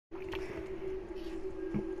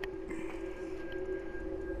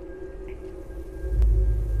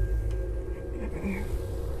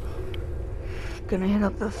Gonna hit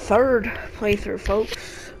up the third playthrough,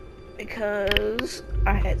 folks, because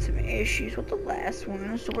I had some issues with the last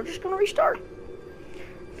one, so we're just gonna restart.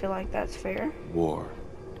 Feel like that's fair. War.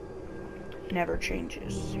 Never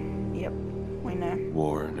changes. Yep, we know.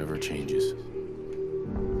 War never changes.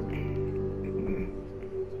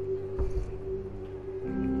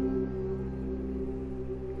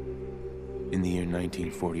 In the year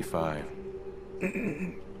 1945,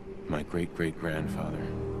 my great-great-grandfather,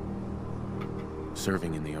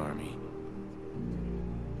 serving in the army,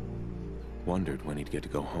 wondered when he'd get to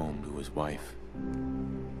go home to his wife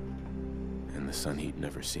and the son he'd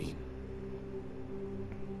never seen.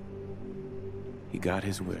 He got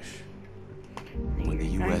his wish when the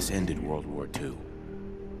U.S. ended World War II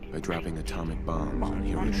by dropping atomic bombs on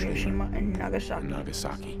Hiroshima and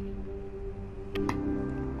Nagasaki.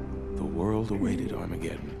 The world awaited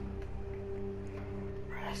Armageddon.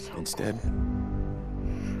 Instead,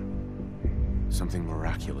 something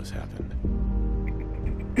miraculous happened.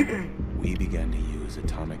 We began to use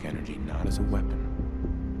atomic energy not as a weapon,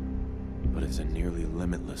 but as a nearly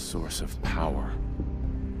limitless source of power.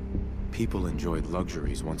 People enjoyed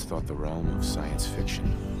luxuries once thought the realm of science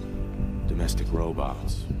fiction. Domestic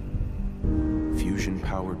robots,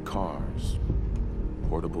 fusion-powered cars,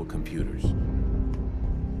 portable computers.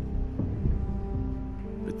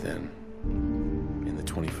 But then, in the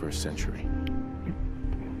 21st century,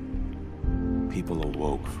 people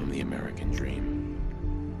awoke from the American dream.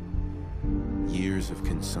 Years of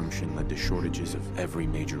consumption led to shortages of every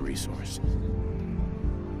major resource.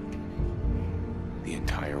 The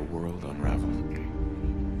entire world unraveled.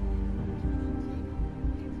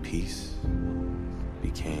 Peace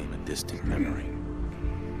became a distant memory.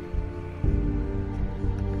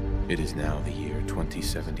 It is now the year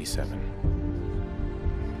 2077.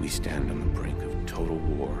 We stand on the brink of total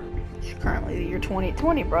war. It's currently the year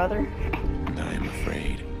 2020, brother. And I am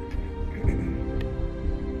afraid.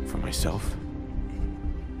 For myself.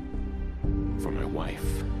 For my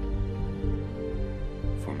wife.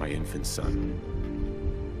 For my infant son.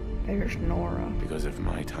 There's Nora. Because of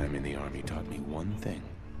my time in the army taught me one thing.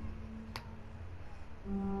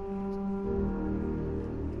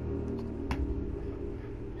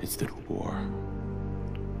 It's that war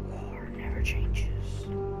never changes.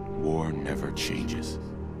 War never changes.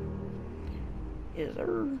 Yes,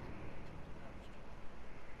 sir.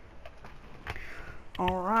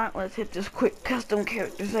 Alright, let's hit this quick custom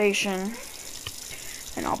characterization.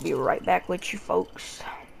 And I'll be right back with you folks.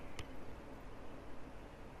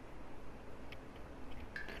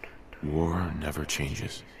 War never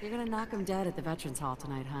changes. You're gonna knock him dead at the Veterans Hall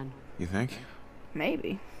tonight, hon. You think?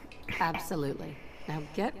 Maybe. Absolutely. Now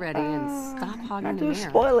get ready and stop hogging the mirror. Not to mirror.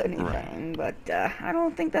 spoil anything, but I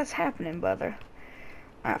don't think that's happening, brother.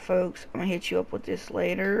 Alright, folks, I'm gonna hit you up with this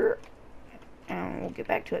later, and we'll get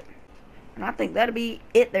back to it. And I think that'll be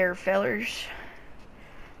it there, fellers.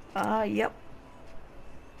 Yep.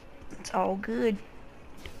 It's all good.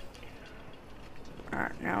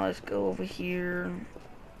 Alright, now let's go over here.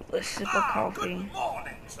 Let's sip a coffee. Good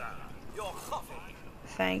morning, sir. Your coffee.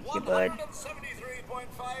 Thank you, bud.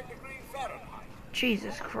 173.5 degrees Fahrenheit.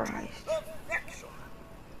 Jesus Christ. Perfection.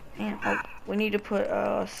 Man, oh, we need to put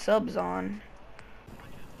subs on.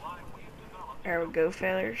 There we go,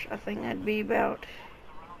 fellas. I think that'd be about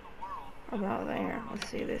there. Let's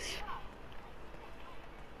see this.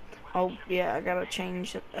 Oh yeah, I gotta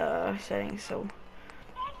change settings, so.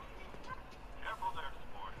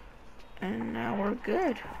 And now we're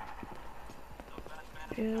good.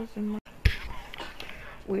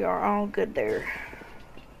 We are all good there.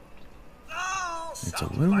 It's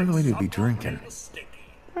a little early to be drinking.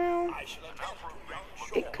 Well,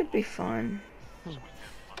 it could be fun.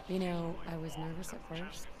 You know, I was nervous at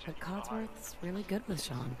first, but Codsworth's really good with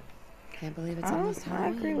Sean. Can't believe it's almost I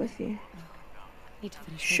Halloween. agree with you. Need to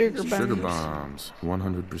finish Sugar making bombs. Sugar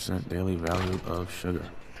bombs. 100% daily value of sugar.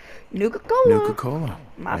 NUKED. Nuka-Cola.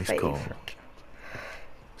 My Ice favorite. cold.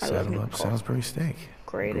 I love Saddle up Nuka-Cola. Salisbury steak.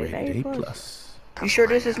 Graded A+. A+. You sure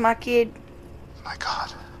this is my kid? My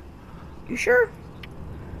God. You sure?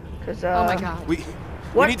 Cause Oh my God. We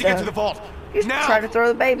what need to get to the vault. You Now! try to throw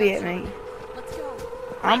the baby at me. Let's go.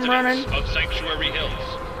 I'm running. Of Sanctuary Hills.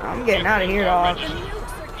 I'm getting out of here, dog.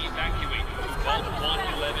 Evacuate Vault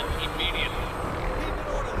 111 immediately.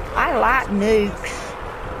 I like nukes.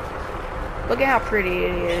 Look at how pretty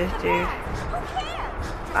it is, dude.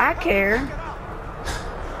 I care.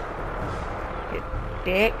 You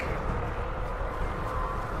dick.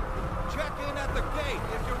 Check in at the gate.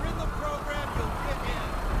 If you're in the program, you'll get in.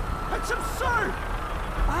 That's absurd.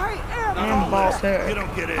 I am. And boss You her.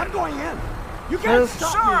 don't get in. I'm going in. You Move. can't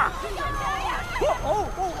stop me.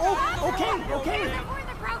 Okay.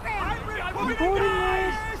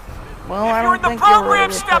 Well, I If you're don't in the think you're program,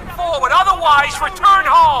 ready. step forward. Otherwise, return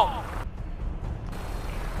home.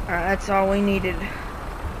 Alright, that's all we needed.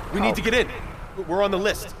 We need to get in. We're on the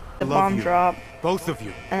list. The bomb drop. Both of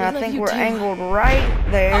you. And We I love think you we're too. angled right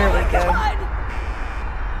there. There we go.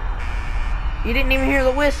 You didn't even hear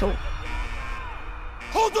the whistle.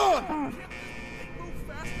 Hold on!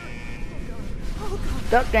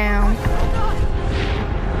 Duck down.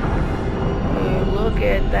 Ooh, look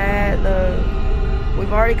at that.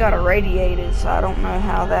 We've already got irradiated, so I don't know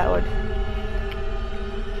how that would...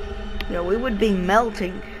 You know, we would be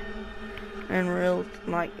melting. In real,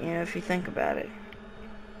 like, you know, if you think about it.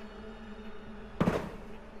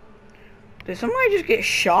 Did somebody just get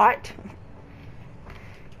shot?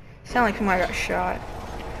 Sound like somebody got shot.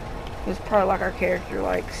 It was probably like our character,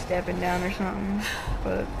 like, stepping down or something.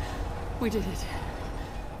 But... We did it.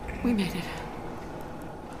 We made it.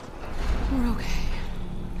 We're okay.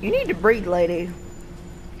 You need to breathe, lady.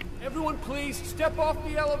 Everyone please step off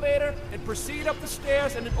the elevator and proceed up the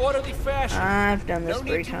stairs in an orderly fashion. I've done this No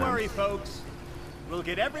 3 need to worry, times. folks. We'll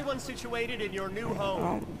get everyone situated in your new home.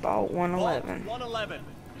 Oh, Vault 111. Vault 111.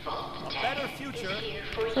 A better future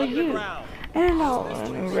For you underground. and all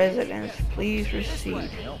new residents, please receive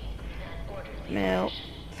male,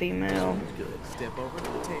 female. Step over to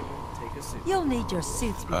the table, take a seat. You'll need your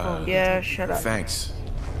suits before we Yeah, shut up. Thanks.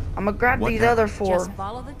 I'm gonna grab What these now? other 4. just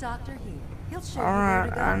follow the doctor here. He'll show you where Alright,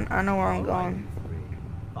 to go. I know where I'm going.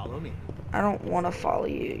 Follow me. I don't want to follow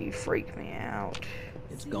you. You freak me out.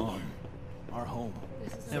 It's gone. Our home.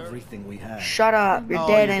 Everything we had. Shut up. You're Oh,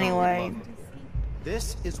 dead you don't anyway. love it.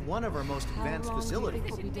 This is one of our most advanced facilities.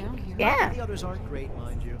 We'll be down here. Yeah. The others aren't great,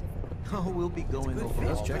 mind you. Oh, we'll be going over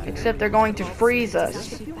all that. Except they're going to freeze us.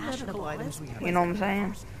 Just a few medical items we have. You know what I'm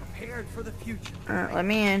saying? Prepared for the future. Alright, let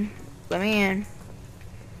me in. Let me in.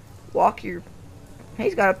 Walk your...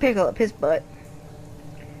 He's got to pickle up his butt.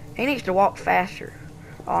 He needs to walk faster.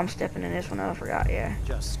 Oh, I'm stepping in this one. I forgot, yeah.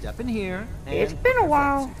 Just step in here. And It's been a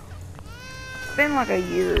while. It's been like a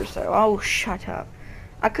year or so. Oh, shut up.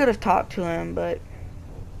 I could have talked to him, but...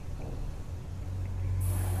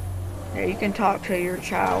 Yeah, you can talk to your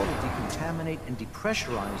child. decontaminate and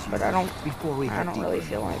depressurize you. But I don't... Before we I head don't deeper. really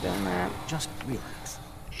feel like doing that. Just relax.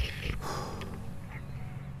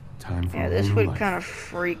 Time for Yeah, a this new would life. kind of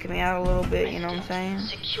freak me out a little bit, you know what I'm saying?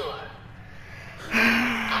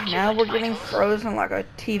 Now we're getting frozen like a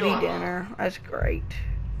TV dinner. That's great.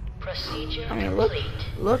 I mean,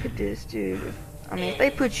 look at this, dude. I mean, if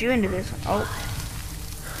they put you into this,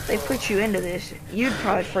 if they put you into this, you'd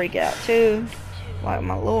probably freak out too. Like,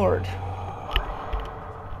 my lord.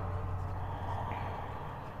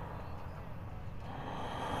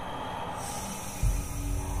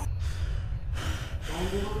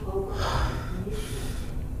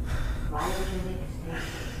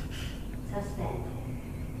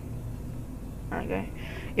 Okay.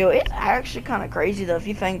 Yo, it's actually kind of crazy though if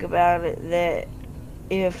you think about it, that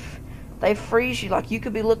if they freeze you, like you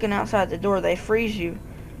could be looking outside the door, they freeze you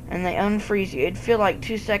and they unfreeze you. It'd feel like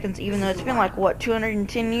 2 seconds even though it's been like, what,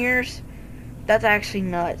 210 years? That's actually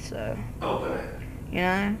nuts though. You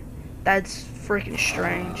know? That's freaking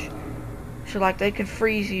strange. So like they could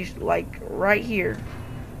freeze you like right here,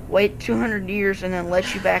 wait 200 years and then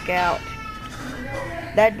let you back out.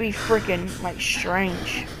 That'd be freaking like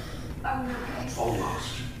strange. Almost.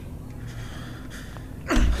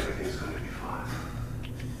 Everything's gonna be fine.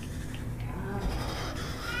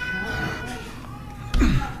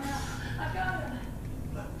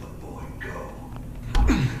 Let the boy go.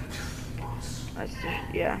 That's just,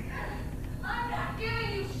 yeah. I'm not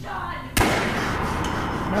giving you Sean.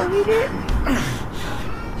 No, he didn't.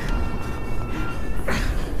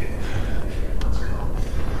 Let's go.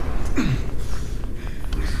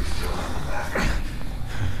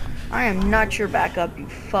 I am not your backup, you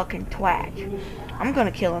fucking twat. I'm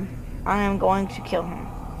gonna kill him. I am going to kill him.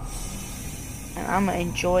 And I'm gonna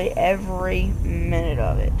enjoy every minute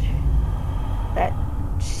of it. That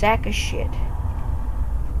sack of shit.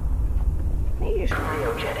 He is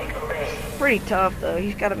pretty tough though.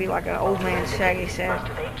 He's gotta be like an old man saggy sack.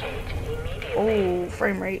 Oh,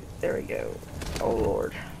 frame rate. There we go. Oh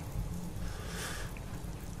lord.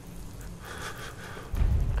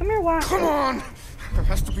 Come here, Wyatt. Come on! There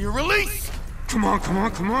has to be a release! Come on, come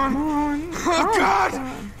on, come on! Come on. Oh, God!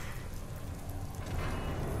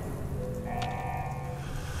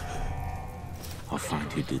 I'll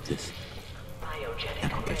find who did this.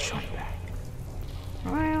 And I'll get Sean back.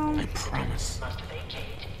 Well, I promise.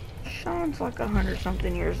 Sean's like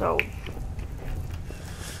 100-something years old.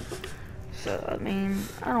 So, I mean,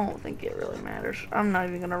 I don't think it really matters. I'm not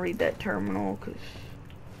even going to read that terminal because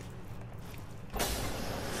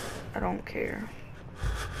I don't care.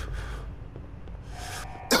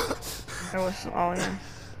 There was some, oh yeah.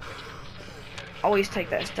 Always take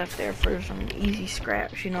that stuff there for some easy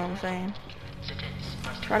scraps, you know what I'm saying?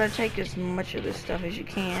 Try to take as much of this stuff as you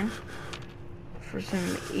can for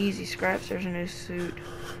some easy scraps. There's a new suit,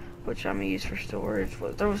 which I'm gonna use for storage.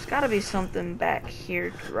 Well, there was gotta be something back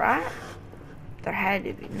here, right? There had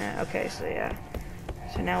to be. No, okay, so yeah.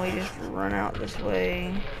 So now we just run out this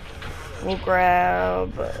way. We'll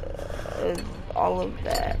grab all of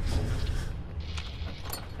that.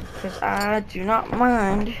 Because I do not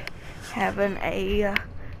mind having a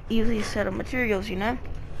easy set of materials, you know?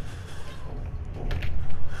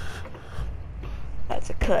 That's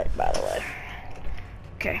a cut, by the way.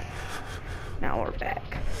 Okay. Now we're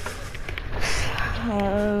back.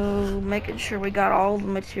 So, making sure we got all the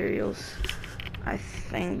materials. I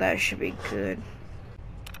think that should be good.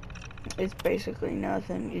 It's basically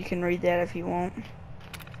nothing. You can read that if you want. You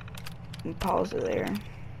can pause it there.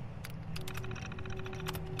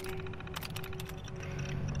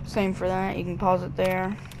 Same for that. You can pause it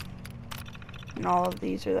there. And all of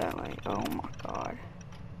these are that way. Oh my god.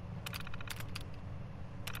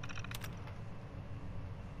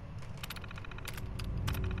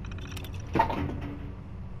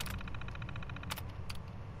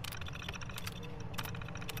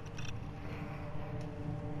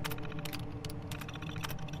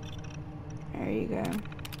 There you go.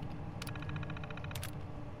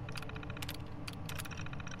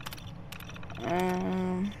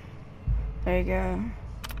 There you go.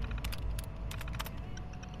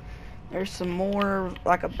 There's some more,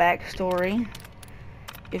 like a backstory,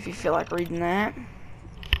 if you feel like reading that,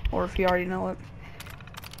 or if you already know it.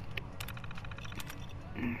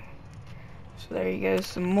 So there you go,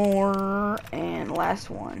 some more, and last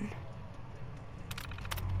one.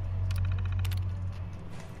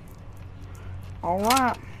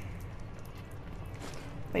 Alright.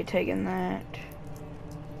 Be taking that.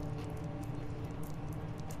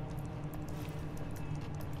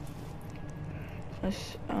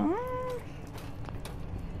 Let's,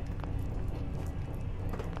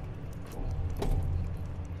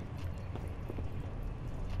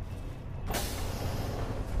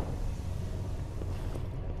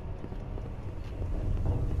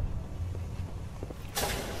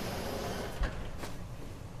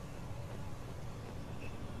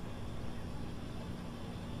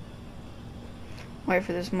 wait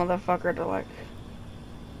for this motherfucker to like.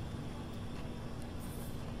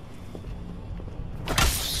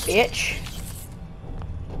 Bitch.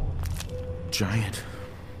 Giant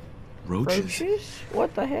roaches? Roaches?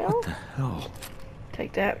 What the hell? What the hell?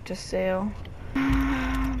 Take that to sale. You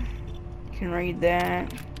can read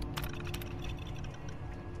that.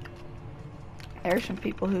 There's some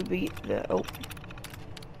people who beat the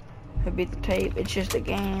tape. It's just a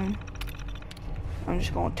game. I'm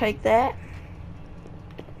just gonna take that.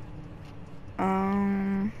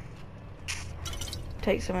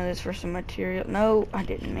 Take some of this for some material. No, I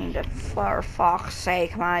didn't mean to. For fuck's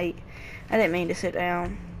sake, mate. I didn't mean to sit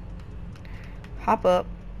down. Hop up.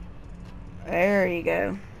 There you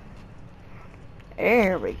go.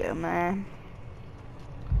 There we go, man.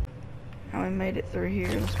 Now we made it through here.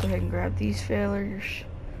 Let's go ahead and grab these failures.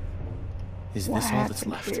 Is this all that's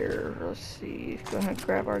left? Here? Let's see. Go ahead and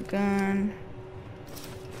grab our gun.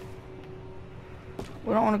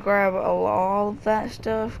 We don't want to grab all of that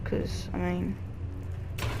stuff, because, I mean,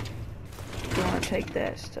 we want to take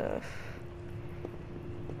that stuff.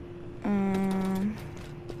 You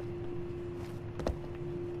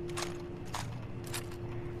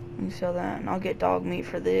can sell that, and I'll get dog meat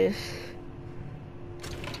for this.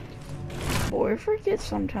 Boy, I forget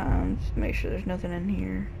sometimes. Make sure there's nothing in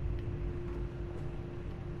here.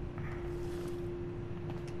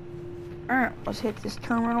 Alright, let's hit this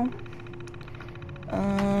terminal.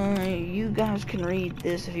 You guys can read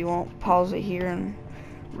this if you want. Pause it here and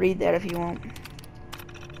read that if you want.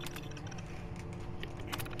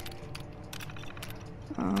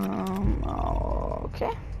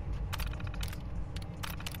 Okay.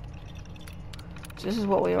 So this is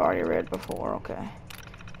what we already read before, okay.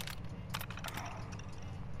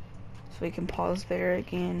 So we can pause there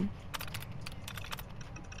again.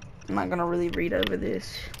 I'm not gonna really read over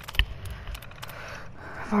this.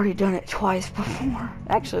 I've already done it twice before.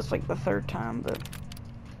 Actually, it's like the third time, but...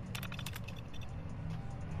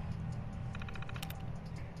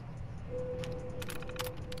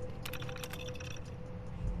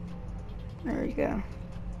 There you go.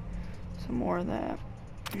 Some more of that.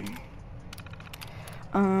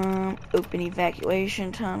 Open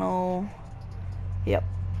evacuation tunnel. Yep.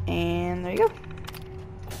 And there you go.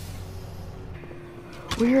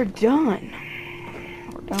 We're done.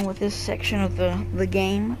 We're done with this section of the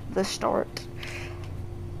game, the start.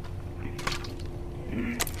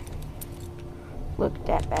 Look at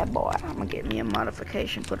that bad boy. I'm gonna get me a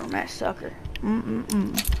modification put on that sucker.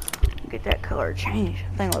 Get that color changed.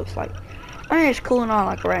 That thing looks like, I mean, it's cool and all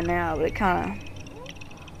like right now, but it kind of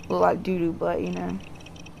look like doo-doo butt, you know.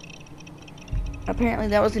 Apparently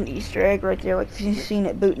that was an Easter egg right there, like you seen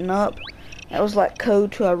it booting up. That was like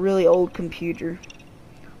code to a really old computer,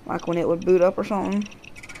 like when it would boot up or something.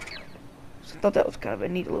 So I thought that was kind of a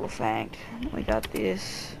neat little fact. We got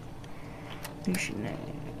this.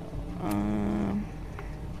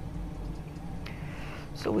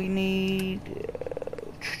 So we need.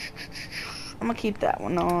 I'm gonna keep that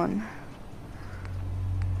one on.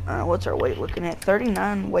 What's our weight looking at?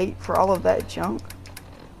 39 weight for all of that junk.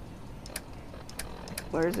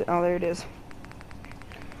 Where is it? Oh, there it is.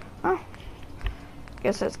 Oh,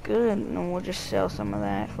 guess that's good. And then we'll just sell some of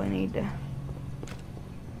that if we need to.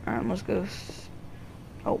 Alright, let's go.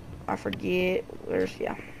 Oh, I forget. There's,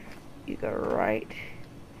 yeah. You go right.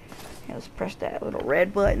 Yeah, let's press that little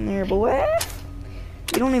red button there, boy.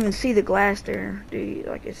 You don't even see the glass there, dude.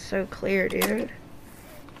 Like, it's so clear, dude.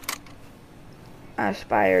 I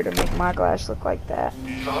aspire to make my glass look like that.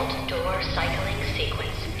 Vault door cycling sequence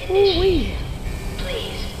initiated.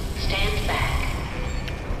 Please stand back.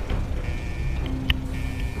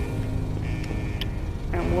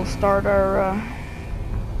 And we'll start our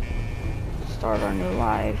new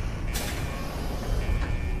life.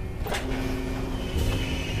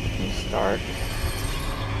 We'll start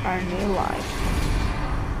our new life.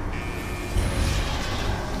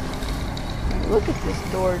 And look at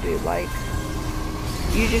this door, dude. Like,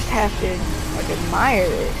 you just have to like admire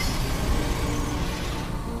this.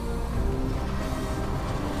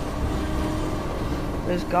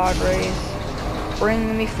 Those God rays,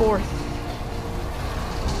 bring me forth.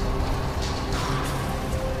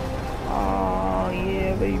 Oh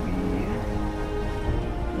yeah, baby.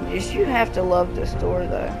 Just, you have to love this door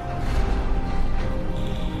though.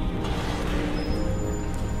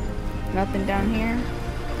 Nothing down here.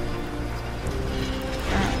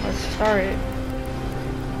 Alright, let's start it.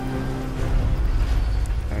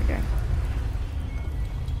 Okay.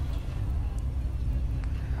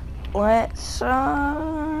 Let's,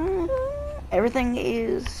 everything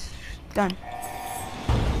is done.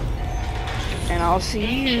 And I'll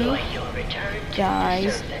see you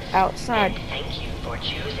guys outside. Thank you for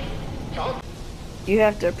choosing Vault. You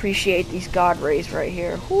have to appreciate these God rays right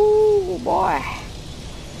here. Whoo, boy.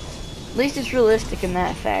 At least it's realistic in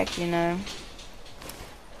that fact, you know.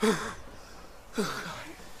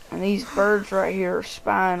 And these birds right here are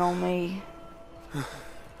spying on me.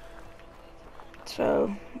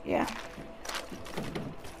 So, yeah.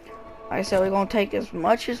 Like I said, we're going to take as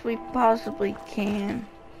much as we possibly can.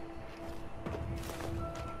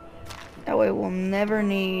 That way we'll never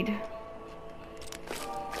need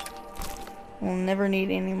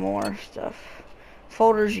any more stuff.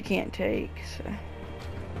 Folders you can't take, so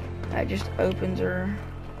that just opens her.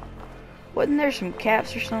 Wasn't there some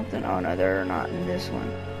caps or something? Oh no, there are not in this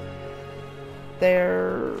one.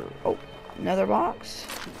 There, oh, another box.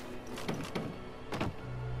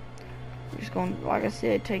 We're just going, like I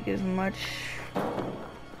said, take as much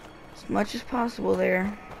as possible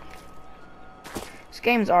there. This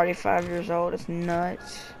game's already 5 years old. It's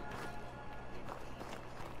nuts.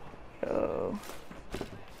 Oh,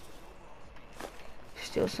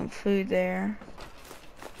 still some food there.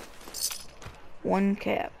 One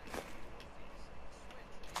cap.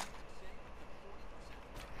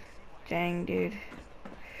 Dang, dude.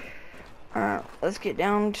 Alright, let's get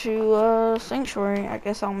down to Sanctuary. I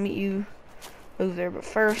guess I'll meet you over there, but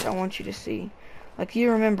first I want you to see, like,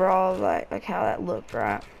 you remember all of that, like how that looked,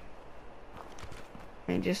 right?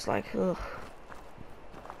 I mean, just like, ugh.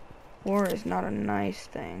 War is not a nice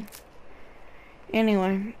thing.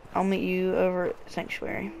 Anyway, I'll meet you over at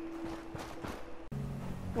Sanctuary.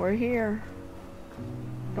 We're here.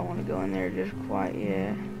 Don't want to go in there just quite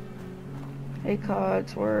yet. Hey,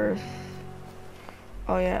 Codsworth.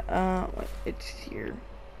 Oh yeah, it's here.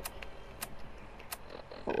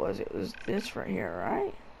 What was it? It was this right here,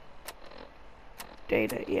 right?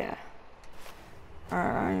 Data, yeah.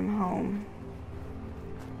 Alright, I am home.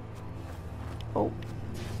 Oh.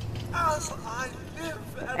 As I live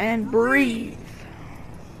and breathe.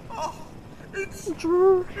 Oh,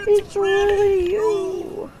 it's really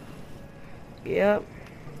you. Yep.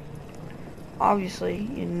 Obviously,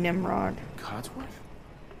 you Nimrod. Codsworth?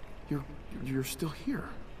 You're still here.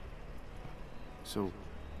 So,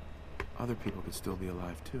 other people could still be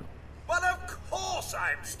alive too. But of course! course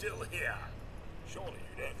I'm still here. Surely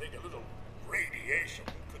you don't think a little radiation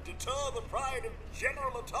could deter the pride of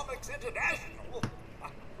General Atomics International?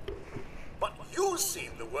 But you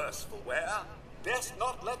seem the worse for wear. Best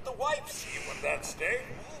not let the wife see you in that state.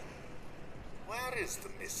 Where is the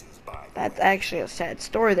missus, by the way? That's actually a sad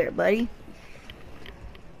story there, buddy.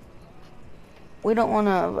 We don't want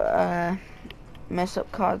to mess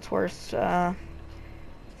up Codsworth's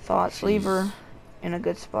thoughts. Leave her in a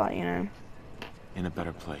good spot, you know. In a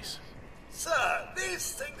better place. Sir,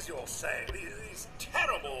 these things you're saying, these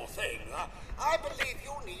terrible things, I believe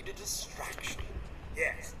you need a distraction.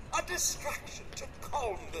 Yes, a distraction to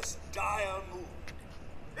calm this dire mood.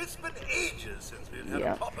 It's been ages since we've had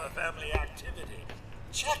a proper family activity.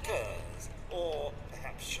 Checkers, or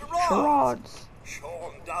perhaps charades.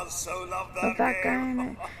 Sean does so love that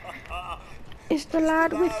game. Is the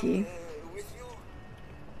lad with you?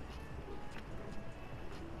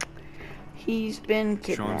 He's been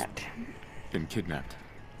kidnapped. Sean's been kidnapped.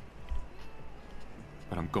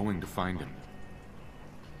 But I'm going to find him.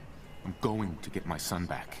 I'm going to get my son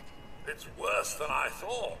back. It's worse than I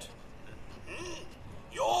thought.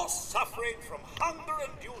 You're suffering from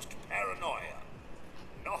hunger-induced paranoia.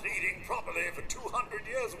 Not eating properly for 200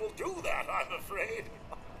 years will do that, I'm afraid.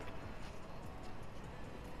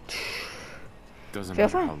 Doesn't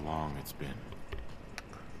matter how long it's been.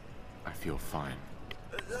 I feel fine.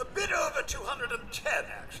 A bit over 210,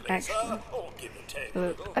 actually, sir. Oh, give or take a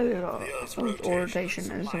little.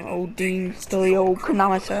 Orientation and some old deans to the old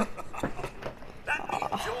chronometer.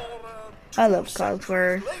 I love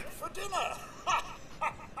Codsworth. Late for dinner.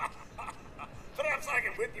 Perhaps I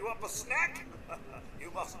can whip you up a snack.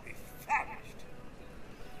 You must be famished.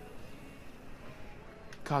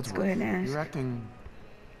 Codsworth, go ahead and ask. You're acting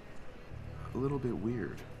a little bit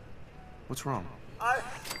weird. What's wrong?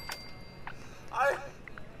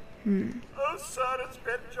 Oh, sir, it's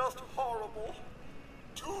been just horrible.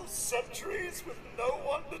 2 centuries with no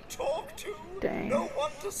one to talk to, no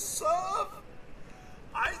one to serve.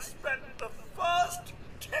 I spent the first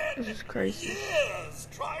 10 years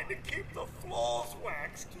trying to keep the floors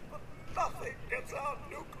waxed, but nothing gets out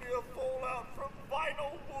nuclear fallout from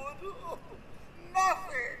vinyl wood.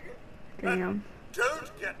 Nothing. Damn. And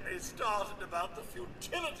don't get me started about the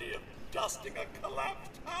futility of dusting a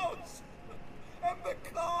collapsed house. And the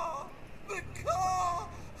car!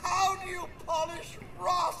 How do you polish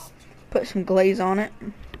rust? Put some glaze on it.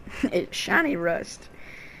 It's shiny rust.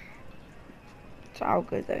 It's all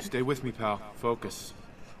good though. Stay with me, pal. Focus.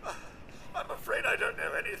 I'm afraid I don't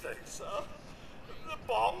know anything, sir. The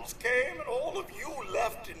bombs came and all of you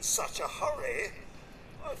left in such a hurry.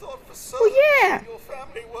 I thought for certain your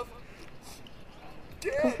family were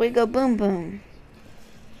dead. 'Cause we go boom boom.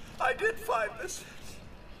 I did find this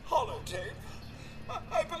holotape.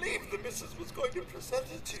 I believe the missus was going to present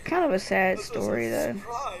it to you. It's kind of a sad story, though.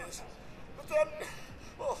 Surprise. But then,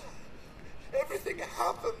 well, everything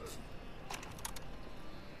happened.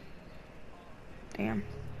 Damn.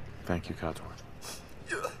 Thank you, Codsworth.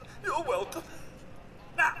 You're welcome.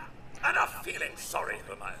 Now, enough feeling sorry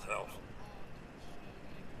for myself.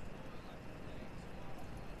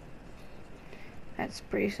 That's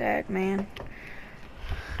pretty sad, man.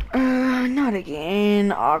 Not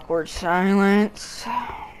again. Awkward silence.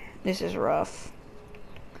 This is rough.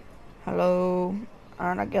 Hello.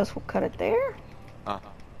 Alright, I guess we'll cut it there.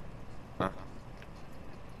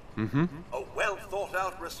 Mm-hmm. A well thought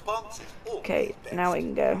out response is always Okay, best. now we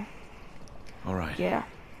can go. All right. Yeah.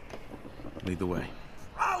 Lead the way.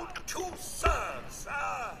 Proud to serve,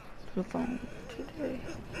 sir. Alright,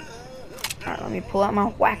 let me pull out my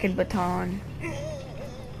whacking baton.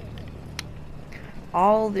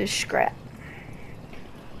 All this scrap.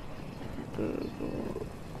 I'm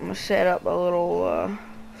gonna set up a little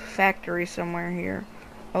factory somewhere here.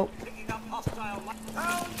 Oh.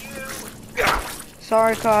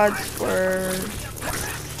 Sorry, Codsworth.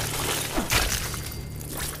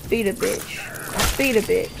 Beat a bitch. Beat a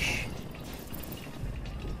bitch.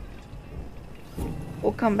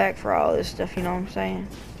 We'll come back for all this stuff, you know what I'm saying?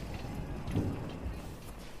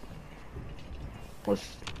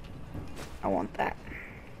 I want that.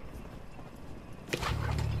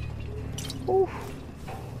 Oof.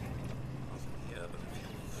 Yeah, but a few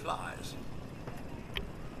flies.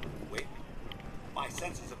 Wait. My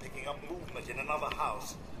senses are picking up movement in another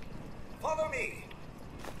house. Follow me.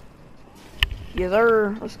 Yes,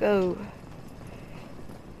 sir. Let's go.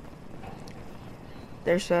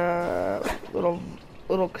 There's a little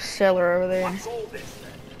cellar over there. What's all this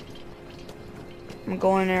then? I'm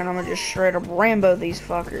going in there and I'm gonna just straight up Rambo these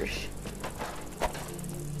fuckers.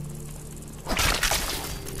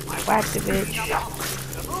 Whack the bitch.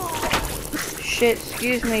 shit.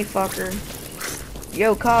 Excuse me, fucker.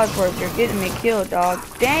 Yo, Codsworth, you're getting me killed, dog.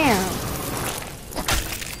 Damn.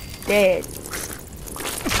 Dead.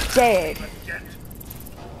 Dead.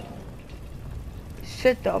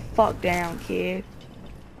 Sit the fuck down, kid.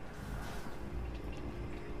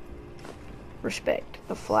 Respect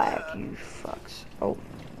the flag, you fucks. Oh.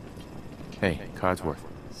 Hey, Codsworth.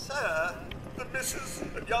 Sir, the missus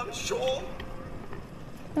and young Sean.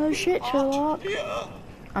 No shit, Sherlock.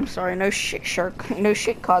 I'm sorry, no shit, Shirk. No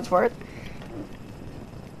shit, Codsworth.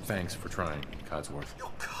 Thanks for trying, Codsworth. You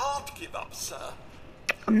can't give up, sir.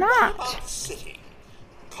 I'm not. What about the city?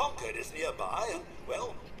 Concord is nearby, and,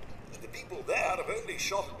 well, the people there have only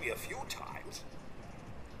shot at me a few times.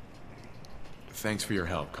 Thanks for your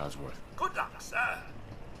help, Codsworth. Good luck, sir.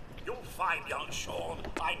 You'll find young Sean.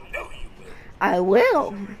 I know you will. I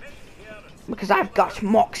will. Because I've got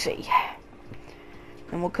Moxie.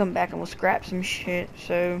 And we'll come back and we'll scrap some shit,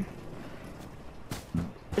 so...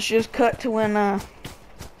 Let's just cut to when, I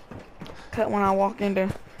walk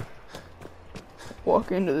into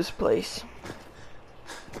this place.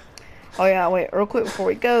 Oh yeah, wait, real quick before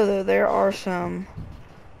we go though, there are some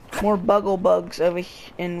more buggle bugs over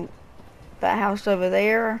in that house over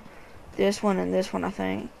there. This one and this one, I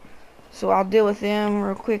think. So I'll deal with them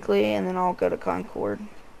real quickly and then I'll go to Concord.